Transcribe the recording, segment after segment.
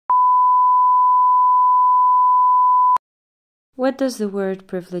What does the word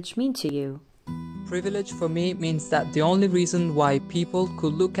privilege mean to you? Privilege for me means that the only reason why people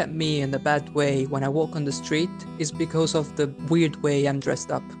could look at me in a bad way when I walk on the street is because of the weird way I'm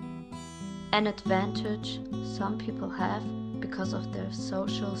dressed up. An advantage some people have because of their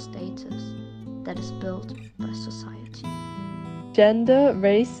social status that is built by society. Gender,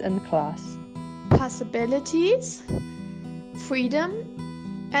 race and class. Possibilities,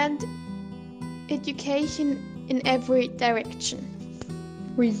 freedom, and education in every direction.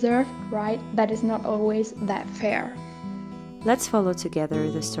 Reserved right that is not always that fair. Let's follow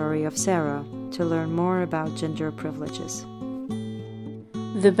together the story of Sarah to learn more about gender privileges.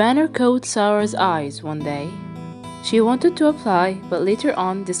 The banner caught Sarah's eyes one day. She wanted to apply, but later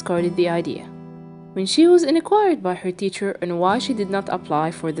on discarded the idea. When she was inquired by her teacher on why she did not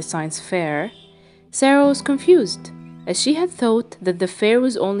apply for the science fair, Sarah was confused, as she had thought that the fair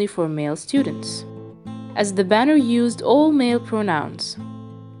was only for male students, as the banner used all male pronouns.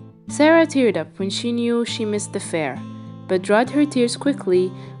 Sarah teared up when she knew she missed the fair, but dried her tears quickly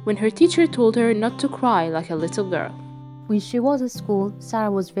when her teacher told her not to cry like a little girl. When she was at school,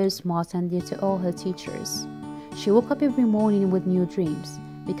 Sarah was very smart and dear to all her teachers. She woke up every morning with new dreams,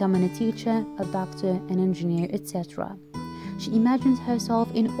 becoming a teacher, a doctor, an engineer, etc. She imagined herself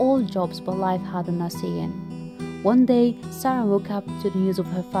in all jobs, but life had a say in. One day, Sarah woke up to the news of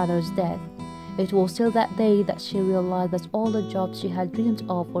her father's death. It was still that day that she realized that all the jobs she had dreamed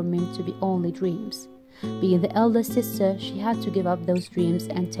of were meant to be only dreams. Being the eldest sister, she had to give up those dreams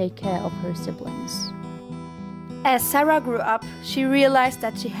and take care of her siblings. As Sarah grew up, she realized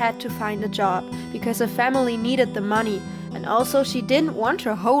that she had to find a job because her family needed the money, and also she didn't want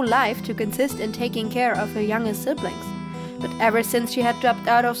her whole life to consist in taking care of her younger siblings. But ever since she had dropped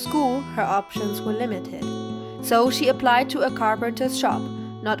out of school, her options were limited. So she applied to a carpenter's shop,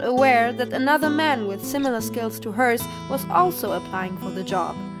 not aware that another man with similar skills to hers was also applying for the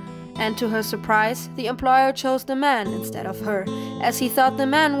job. And to her surprise, the employer chose the man instead of her, as he thought the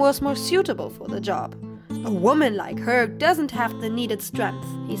man was more suitable for the job. "A woman like her doesn't have the needed strength,"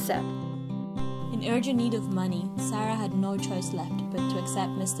 he said. In urgent need of money, Sarah had no choice left but to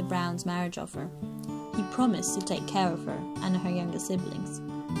accept Mr. Brown's marriage offer. He promised to take care of her and her younger siblings.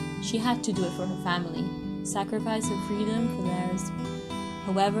 She had to do it for her family, sacrifice her freedom for theirs.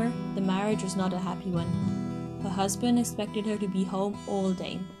 However, the marriage was not a happy one. Her husband expected her to be home all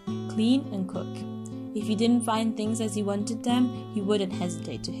day, clean and cook. If he didn't find things as he wanted them, he wouldn't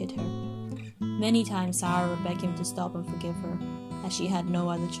hesitate to hit her. Many times Sarah would beg him to stop and forgive her, as she had no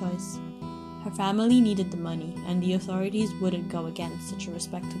other choice. Her family needed the money, and the authorities wouldn't go against such a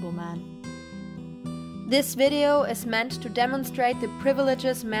respectable man. This video is meant to demonstrate the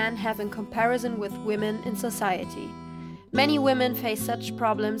privileges men have in comparison with women in society. Many women face such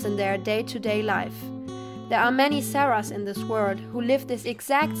problems in their day-to-day life. There are many Sarahs in this world who live this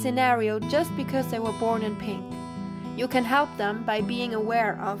exact scenario just because they were born in pink. You can help them by being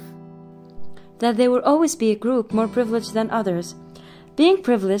aware of that there will always be a group more privileged than others. Being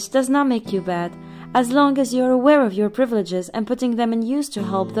privileged does not make you bad, as long as you're aware of your privileges and putting them in use to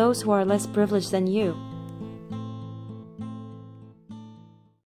help those who are less privileged than you.